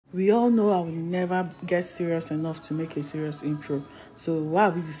We all know I will never get serious enough to make a serious intro. So why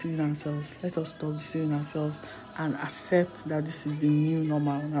are we deceiving ourselves? Let us stop deceiving ourselves and accept that this is the new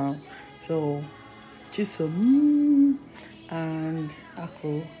normal now. So Chisom and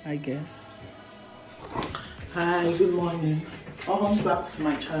Ako, I guess. Hi, good morning. Welcome back to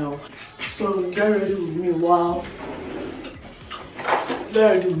my channel. So get ready with me. Wow. Get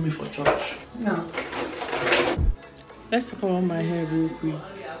ready with me for church. Now, let's talk about my hair real quick.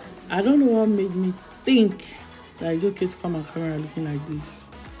 I don't know what made me think that it's okay to come on camera looking like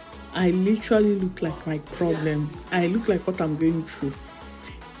this. I literally look like my problems. I look like what I'm going through.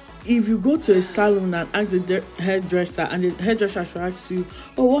 If you go to a salon and ask the hairdresser, and the hairdresser should ask you,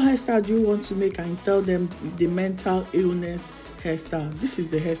 oh, what hairstyle do you want to make? And tell them the mental illness hairstyle. This is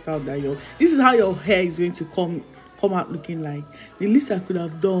the hairstyle that this is how your hair is going to come out looking like. The least I could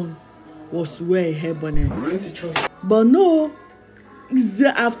have done was to wear a hair bonnet. But no,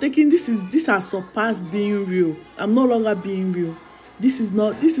 I've taken this has surpassed being real. I'm no longer being real. This is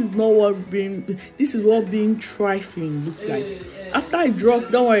what being trifling looks like. After I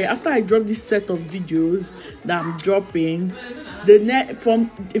drop this set of videos that I'm dropping, from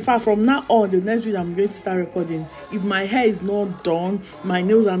now on, the next video I'm going to start recording. If my hair is not done, my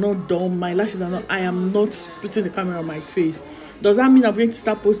nails are not done, my lashes are not, I am not putting the camera on my face. Does that mean I'm going to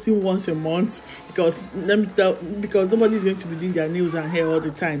start posting once a month? Because nobody's going to be doing their nails and hair all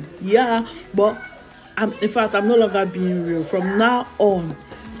the time. Yeah, but in fact, I'm no longer being real. From now on,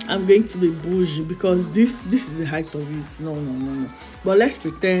 I'm going to be bougie because this is the height of it. No. But let's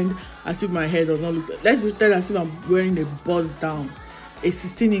pretend as if my hair does not look. Let's pretend as if I'm wearing a buzz down, a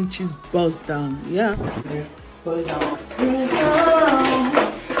 16 inches buzz down. Yeah. Buzz down.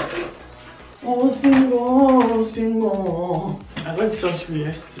 Oh, I got sunscreen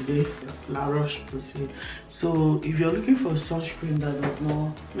yesterday, La Roche-Posay. So if you're looking for sunscreen that does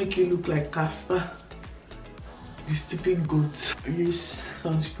not make you look like Casper, the stupid goat, this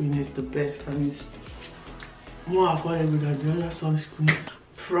sunscreen is the best and it's more affordable than the other sunscreen.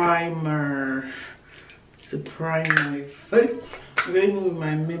 Primer. It's a primer. I'm going with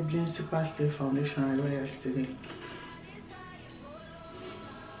my Maybelline Super Stay foundation I got yesterday.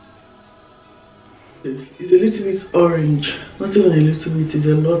 It's a little bit orange, not even a little bit, it's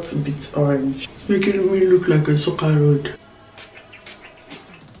a lot bit orange. It's making me look like a soccer road.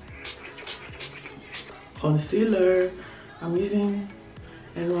 Concealer, I'm using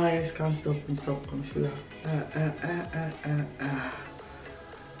NYS Can't Stop and Stop concealer. The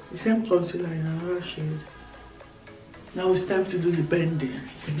same concealer in another shade. Now it's time to do the bending,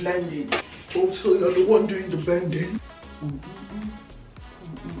 the blending. Also, you're the one doing the bending.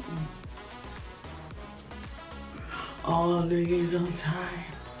 Always on time.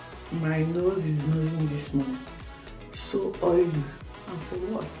 My nose is nosing this morning. So oily. And for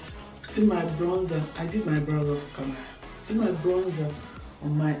what? Putting my bronzer. I did my brows off camera. Putting my bronzer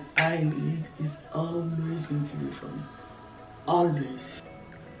on my eyelid is always going to be funny. Always.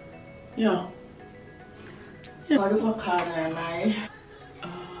 Yeah. What color am I?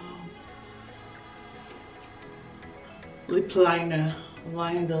 Lip liner.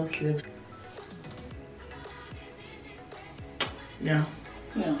 Lined out lips. Yeah.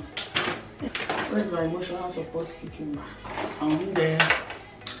 Where's my emotional support kicking back? I'm there.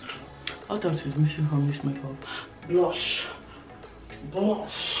 What else is missing from this makeup? Blush.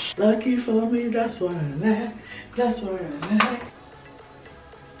 Lucky for me, that's what I like.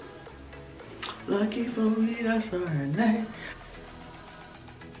 Lucky for me, that's what I like.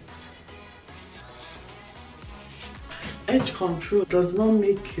 Edge control does not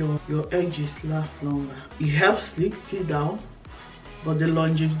make your edges last longer. It helps sleep it down. But the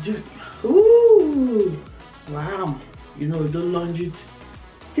longevity, ooh, wow, you know the longevity.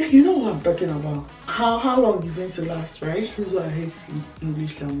 Yeah, you know what I'm talking about. How long is going to last, right? This is why I hate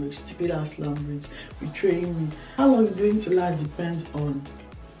English language, stupid ass language, betraying me. How long it's going to last depends on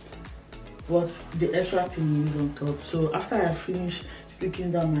what the extra thing you use on top. So after I finish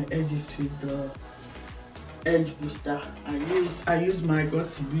sticking down my edges with the edge booster, I use my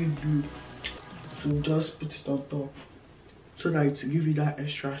Got to Be Blue to just put it on top. So that it will give you that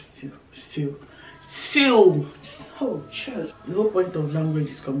extra still. Oh, cheers. The whole point of language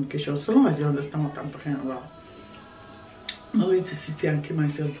is communication. So long as you understand what I'm talking about. I'm not going to sit here and kill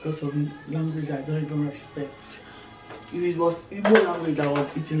myself because of language I don't even respect. If it was Igbo language that was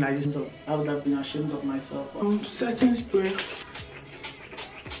eating like this, I would have been ashamed of myself. Setting spray.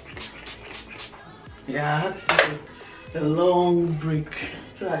 Yeah, I had to take a long break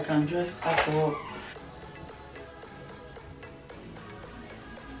so I can dress up.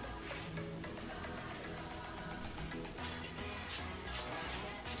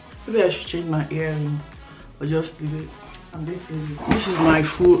 Maybe I should change my earring or just leave it. I'm dating it. This is my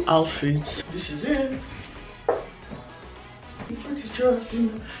full outfit. This is it. You put your trust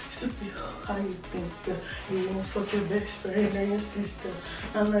in stupid. How you think you won't fuck your best friend and your sister?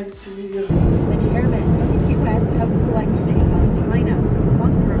 I like to you. The chairman of the U.S. House Select Committee on China,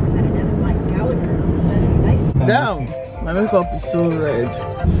 one representative, Mike Gallagher, says damn, my makeup is so red.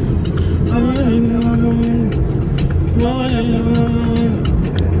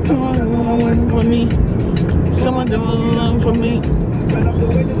 For me, someone do one for me.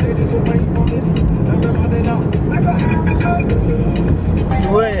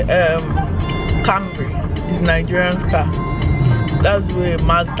 Where Camry is Nigerian's car. That's where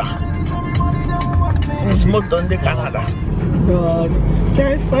Mazda. It's motor in Canada. God,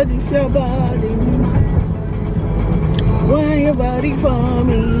 try for this your body. Why your body for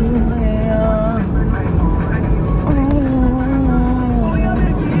me?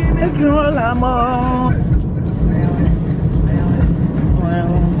 Take you all I'm on.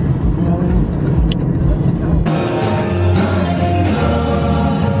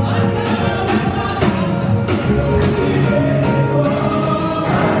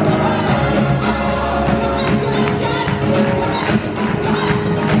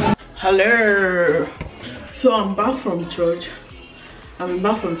 Hello. So I'm back from church. I've been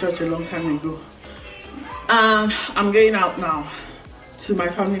back from church a long time ago. And I'm going out now to my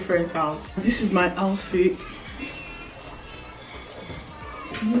family friend's house. This is my outfit.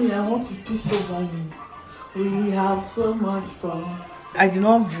 Yeah, I want to piss over you. We have so much fun. I did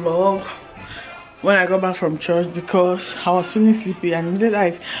not vlog when I got back from church because I was feeling sleepy and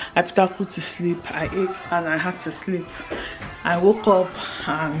immediately I put her to sleep. I ate and I had to sleep. I woke up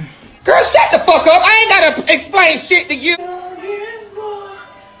and girl, shut the fuck up! I ain't gotta explain shit to you.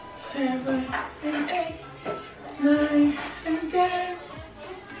 7 and 8, 9 and 10.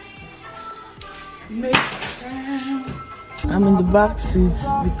 Make I'm in the back seat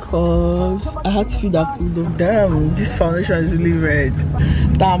because I had to feed that food. Damn, this foundation is really red.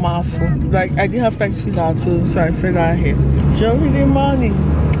 Damn, like I didn't have time to feed that too, so I fed her here. Show me the money.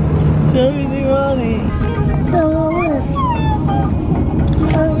 Show me the money. Come west.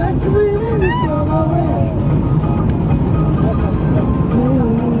 I like to be in this west.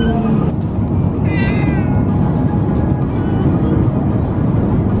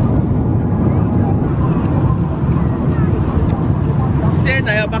 Say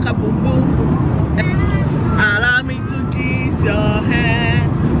that you're back a boom boom. Allow me to kiss your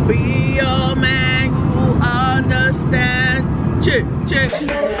hand. Be your man, you understand. Check, check.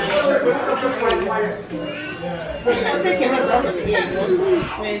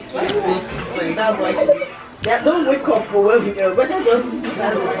 Yeah, don't wake up for where we go. Better just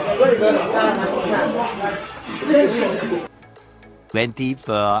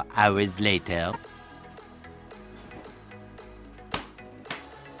 24 hours later.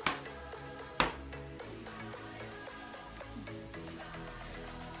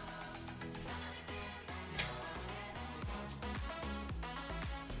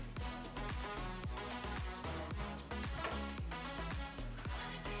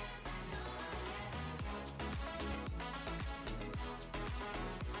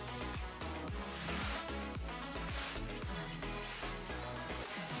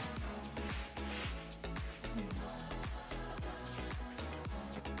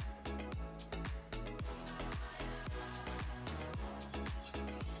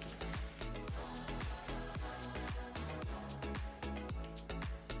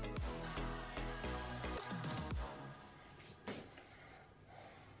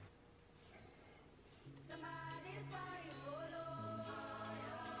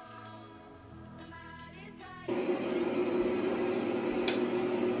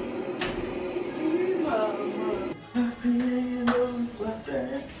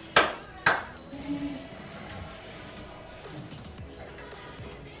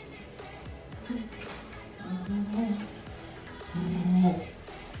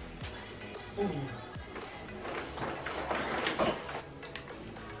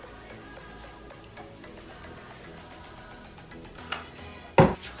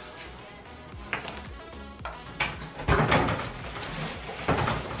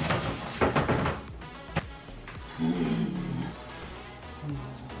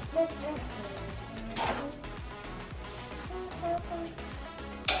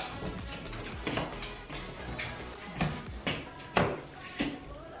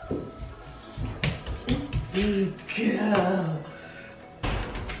 Good girl.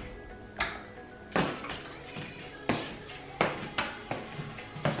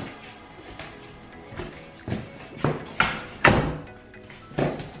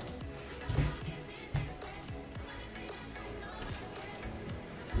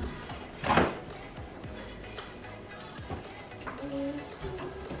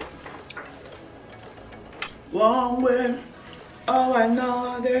 one way or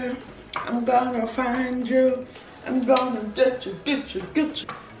another. I'm gonna find you. I'm gonna get you, get you, get you.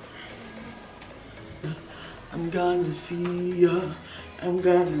 I'm gonna see you. I'm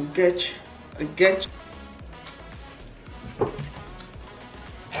gonna get you, get you.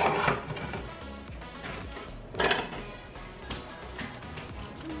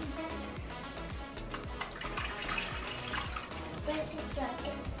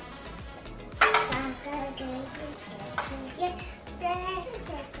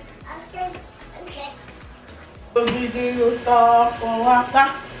 Video talk for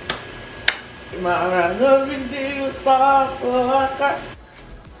waka. Mara no video talk for waka.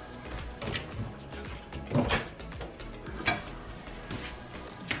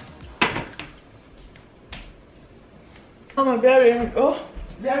 Mama, bury him. Oh,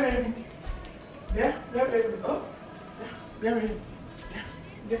 bury him. Yeah, bury him. Oh, bury him.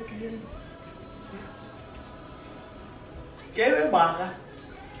 Yeah, bury him. Give me baga.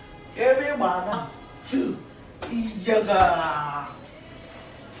 Give me baga. Two. Ijaga.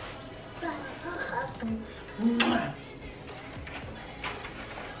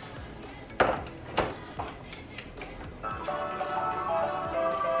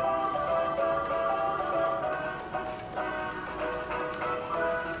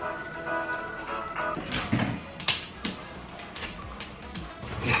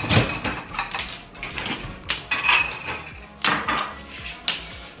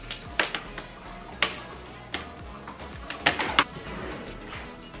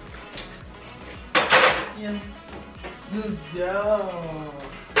 Good job.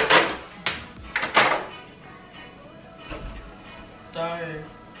 Sorry.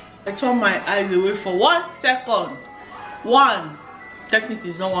 I turned my eyes away for 1 second. One. Technically,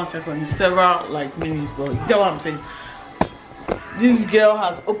 it's not 1 second. It's several like minutes, but you get what I'm saying. This girl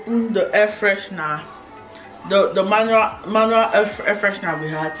has opened the air freshener, the manual air freshener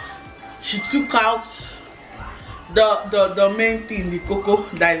we had. She took out the main thing, the cocoa,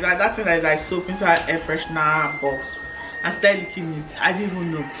 that thing that is like soap inside air freshener box, and started licking it. I didn't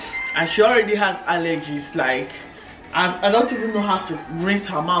even know, and she already has allergies. Like I don't even know how to rinse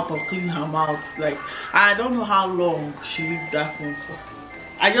her mouth or clean her mouth. Like I don't know how long she licked that thing for.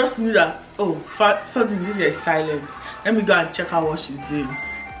 I just knew that, oh, suddenly this is silent. Let me go and check out what she's doing.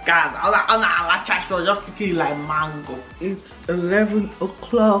 God, I'll charge for just licking like mango. It's 11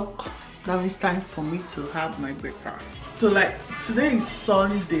 o'clock. Now it's time for me to have my breakfast. So like today is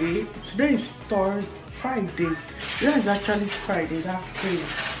Sunday, today is Thursday, Friday. Yeah, it's actually Friday, that's crazy.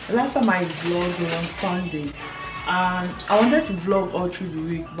 The last time I vlogged was on Sunday, and I wanted to vlog all through the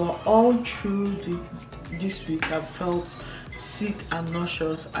week, but all through this week I felt sick and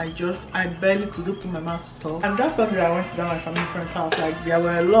nauseous. I barely could open my mouth to talk. And that's Sunday I went to my family friend's house. Like there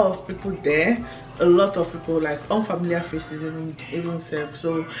were a lot of people there, a lot of people, like unfamiliar faces, even self.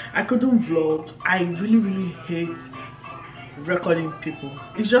 So I couldn't vlog. I really hate recording people.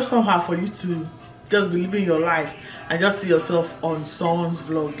 It's just somehow for you to just be living your life and just see yourself on someone's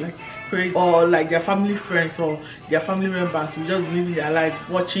vlog. Like it's crazy. Or like their family friends or their family members who just living their life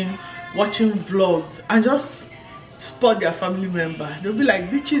watching vlogs and just spot their family member. They'll be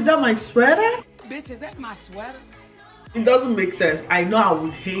like, bitch, is that my sweater? Bitch, is that my sweater? It doesn't make sense. I know I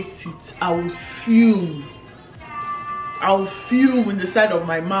would hate it. I would fume. I would fume in the side of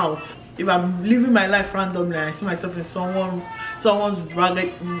my mouth if I'm living my life randomly and I see myself in someone's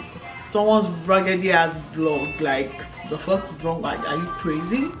raggedy ass vlog. Like, the fuck is wrong? Are you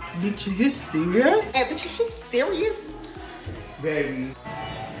crazy? Bitch, is you serious? Hey, bitch, is shit serious? Baby.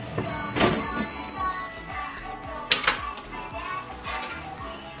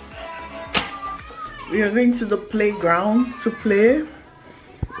 We are going to the playground to play.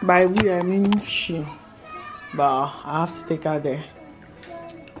 By we, I mean she. But I have to take her there.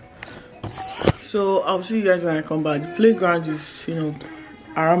 So I'll see you guys when I come back. The playground is,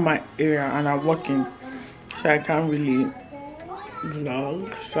 around my area and I'm working, so I can't really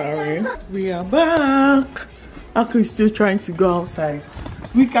vlog. Sorry. We are back. Aku is still trying to go outside.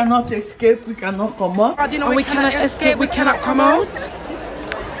 We cannot escape. We cannot come out. And we cannot escape. We cannot come out.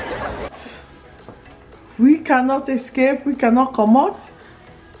 We cannot escape, we cannot come out.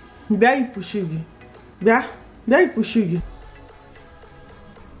 Where you pushing you? Where you pushing you?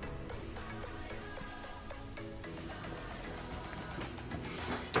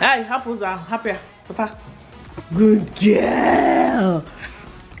 Hey, apples are happy. Papa. Good girl.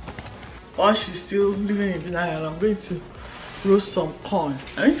 While she's still living in denial, I'm going to roast some corn.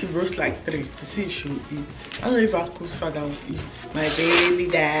 I need to roast like 3 to see if she will eat. I don't know if Aku's father will eat. My baby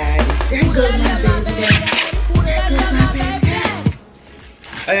daddy. There goes my baby daddy. There goes my baby daddy.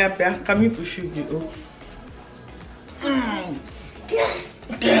 Oh yeah, Bia, come here push you. Oh.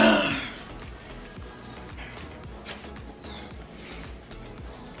 Yeah.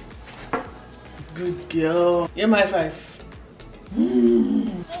 Good girl. Yeah, my five.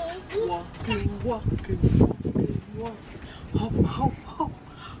 Walking, walking, walking. Hop, hop, hop.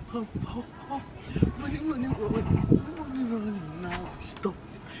 Hop, hop, hop. Running, running, running. Running, running. Now stop.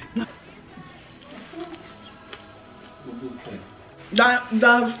 Yeah.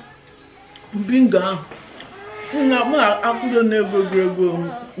 That being gone. I couldn't never go.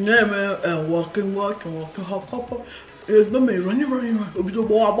 Never walking, walking, walking. Hop, hop, hop. It's not me running, running, running. It'll be the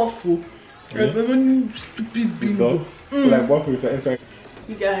ball about food. Stupid bingo. Like what is inside?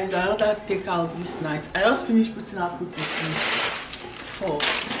 You guys, I ordered takeout this night. I just finished putting out food in. Oh,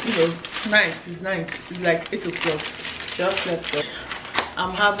 you know, night. It's like 8 o'clock. Just slept up.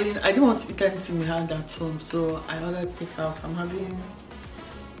 I'm having. I didn't want to eat anything we had at home, so I ordered takeout. I'm having.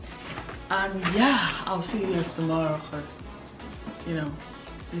 And yeah, I'll see you guys tomorrow because, you know,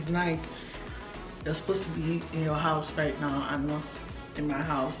 it's night. You're supposed to be in your house right now. I'm not in my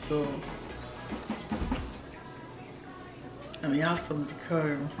house, so. I mean, have some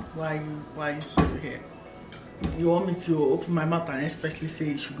decorum. Why you still here? You want me to open my mouth and especially say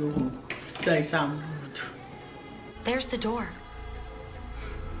you should go home? So I sound rude. There's the door.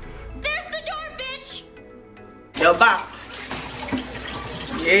 There's the door, bitch! You're back.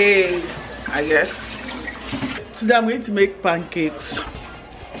 Yay, I guess. Today I'm going to make pancakes.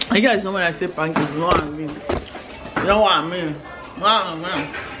 You guys know when I say pancakes, you know what I mean. You know what I mean.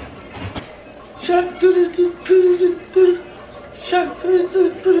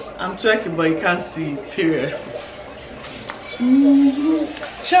 I'm twerking, but you can't see, period.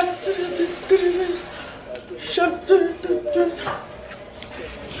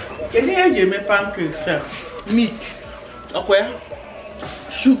 Can you hear me pancakes? Milk, okay,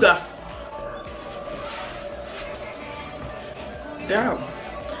 sugar, damn,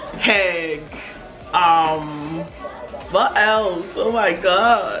 egg, what else? Oh my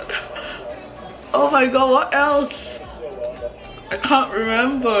god, what else? I can't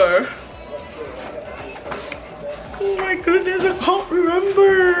remember. Oh my goodness, I can't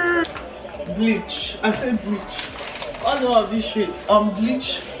remember. Bleach. I said bleach. All of this shit.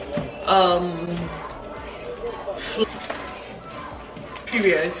 Bleach.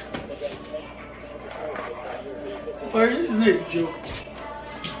 Period. But this is not a joke.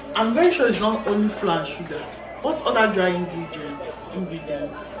 I'm very sure it's not only flour and sugar. What other dry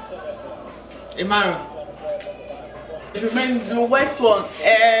ingredients? Imara. It remains the wet one,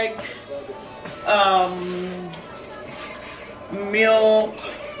 egg, milk,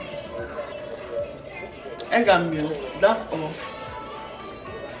 egg and milk, that's all.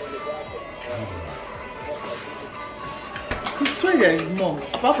 I swear there is more,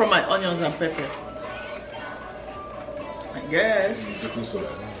 apart from my onions and pepper. I guess. Baking soda.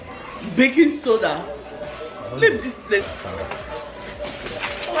 Baking soda. Leave this place.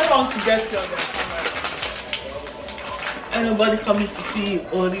 I want to get you on the camera. Ain't nobody coming to see you,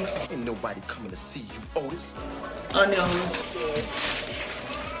 Otis. Ain't nobody coming to see you, Otis. Onions.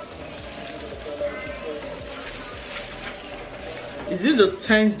 Is this the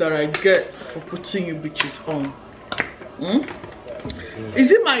thanks that I get for putting you bitches on?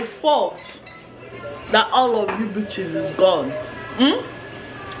 Is it my fault that all of you bitches is gone?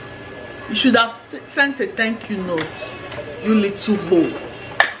 You should have sent a thank you note, you little hoe.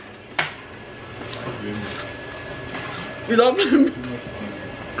 You don't blame me.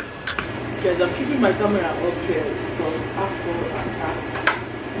 Guys, I'm keeping my camera up here because after attack.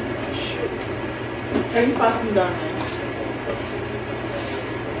 Shit. Can you pass me that next?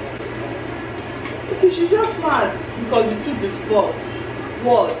 Okay, she's just mad because you took the spot.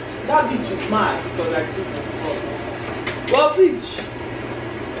 What? That bitch is mad because I took the spot. Well, bitch,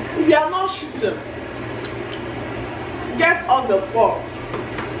 if you are not shooting, get on the fuck.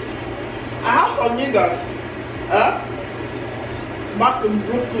 I have some niggas, back in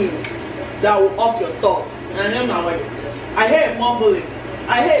Brooklyn that will off your top. And then I hear mumbling,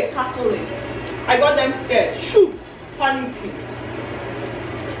 I hear cackling. I got them scared, shoot, panicking.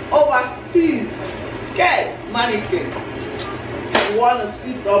 Overseas, scared, mannequin. You wanna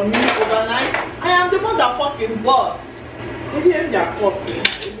sleep on me overnight? I am the motherfucking boss. Maybe I'm their cutting.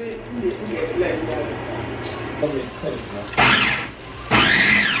 That makes sense, man.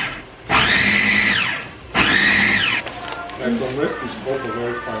 Like some recipes call for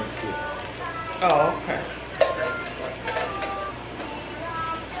very fine food. Oh, okay.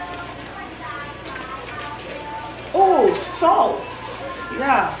 Oh, salt.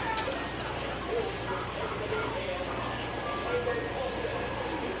 Yeah.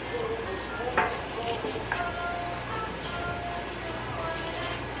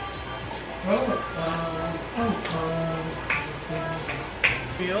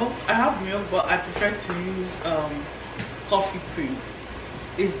 Milk. I have milk, but I prefer to use coffee cream.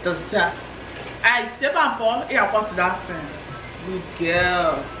 It's the zap. I save and for airport that thing. Good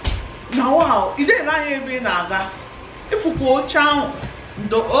girl. Now wow, is it not even naga? If you go chow,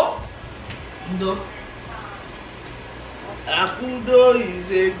 do. Akudo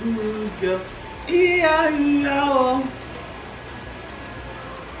is a good girl. Yeah.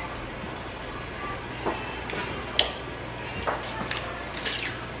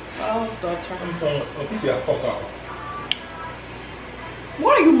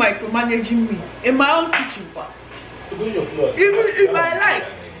 Why are you micromanaging me in my own kitchen, pa? If I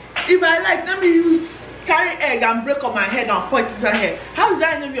like, let me carry egg and break up my head and put it in here. How is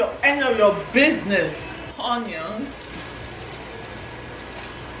that any of your business? Onions.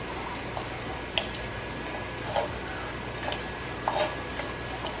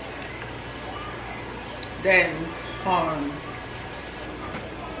 Then turn.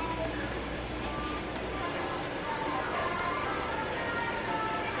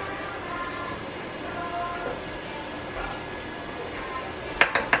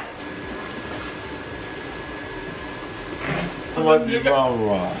 I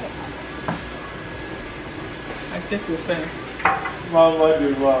take offense.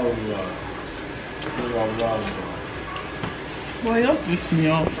 Boy, don't piss me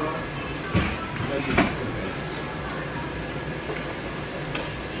off.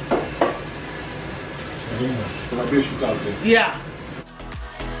 Yeah.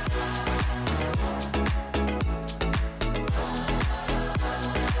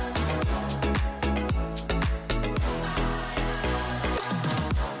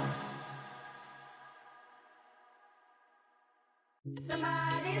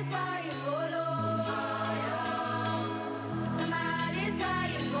 Somebody's crying, somebody's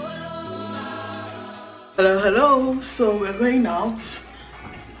crying, Hello. So we're going out.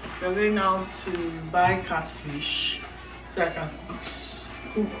 We're going out to buy catfish so I can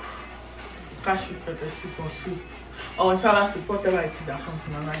cook catfish pepper soup or soup or salad soup, whatever it is that comes to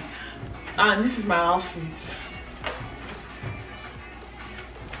my mind. And this is my outfit.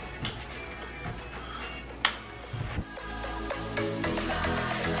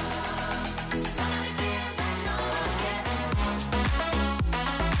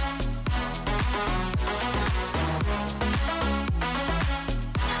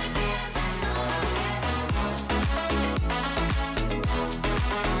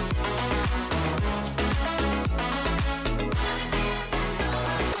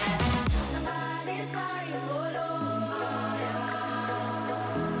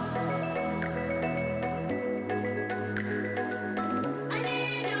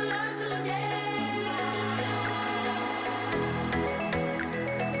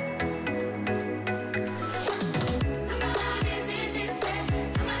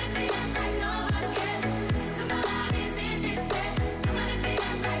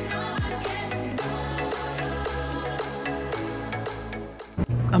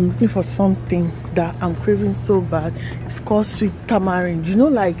 I'm looking for something that I'm craving so bad. It's called sweet tamarind. You know,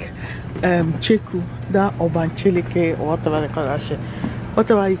 like cheku, that urban cheleke or whatever they call that shit.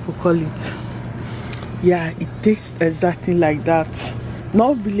 Whatever you could call it. Yeah, it tastes exactly like that.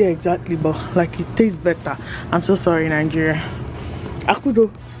 Not really exactly, but like it tastes better. I'm so sorry, Nigeria. Akudo.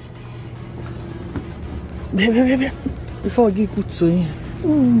 Baby. Before I get to you.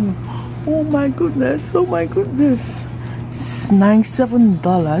 Oh my goodness. It's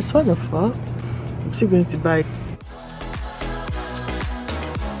 $97. What the fuck? I'm still going to buy it.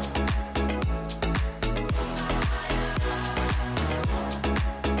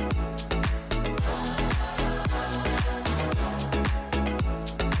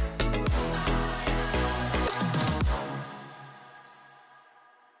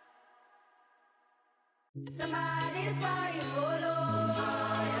 Somebody's crying,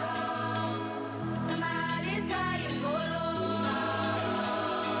 somebody's crying,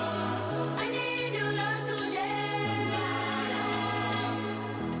 I need you not today.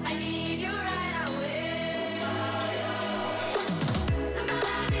 I need you right away.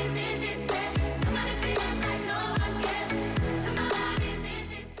 Somebody's in this bed. Somebody feels like no one cares. Somebody's in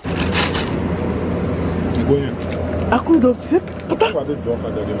this. I could have said, but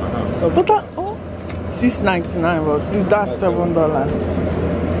 $6.99 was that's $7.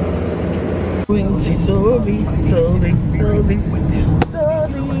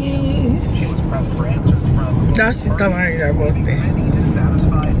 That's the time I bought there.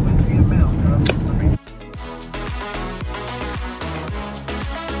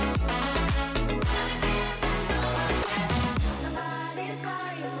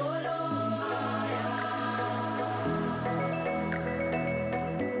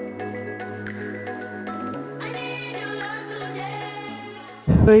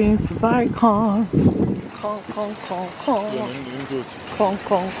 Going to buy corn. Corn. Yeah, let me go to. Corn.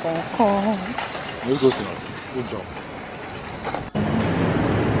 Let's go to now. Good job.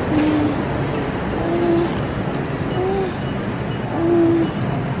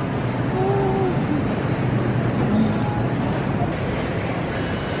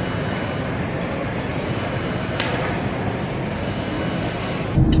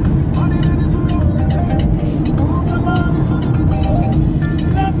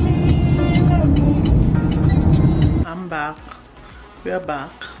 I'm back. We are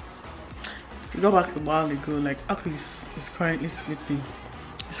back. We got back a while ago. Like Aki is currently sleeping.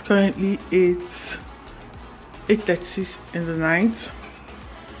 It's currently 8:36 in the night.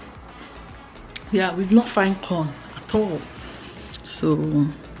 Yeah, we did not find corn at all. So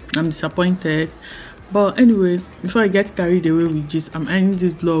I'm disappointed. But anyway, before I get carried away with this, I'm ending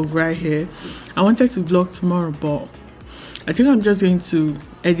this vlog right here. I wanted to vlog tomorrow, but I think I'm just going to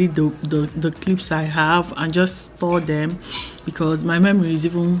edit the clips I have and just store them because my memory is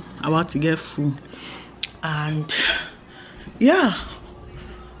even about to get full. And yeah,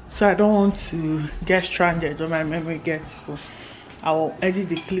 so I don't want to get stranded when my memory gets full. I will edit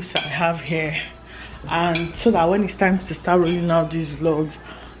the clips I have here, and so that when it's time to start rolling out these vlogs,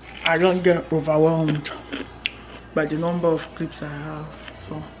 I don't get overwhelmed by the number of clips I have.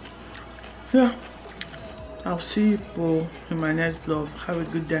 So yeah, I'll see you people in my next vlog. Have a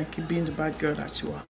good day and keep being the bad girl that you are.